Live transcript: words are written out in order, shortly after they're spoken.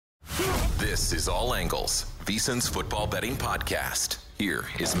This is All Angles, VSiN's football betting podcast. Here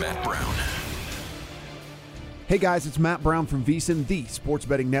is Matt Brown. Hey guys, it's Matt Brown from VSiN, the sports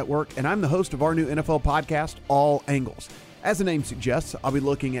betting network, and I'm the host of our new NFL podcast, All Angles. As the name suggests, I'll be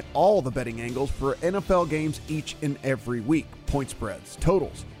looking at all the betting angles for NFL games each and every week. Point spreads,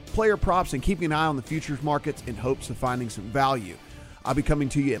 totals, player props, and keeping an eye on the futures markets in hopes of finding some value. I'll be coming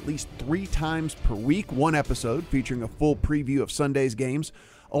to you at least 3 times per week, one episode featuring a full preview of Sunday's games,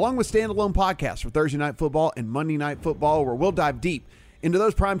 along with standalone podcasts for Thursday Night Football and Monday Night Football, where we'll dive deep into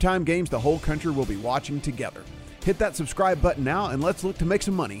those primetime games the whole country will be watching together. Hit that subscribe button now, and let's look to make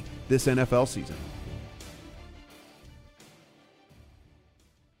some money this NFL season.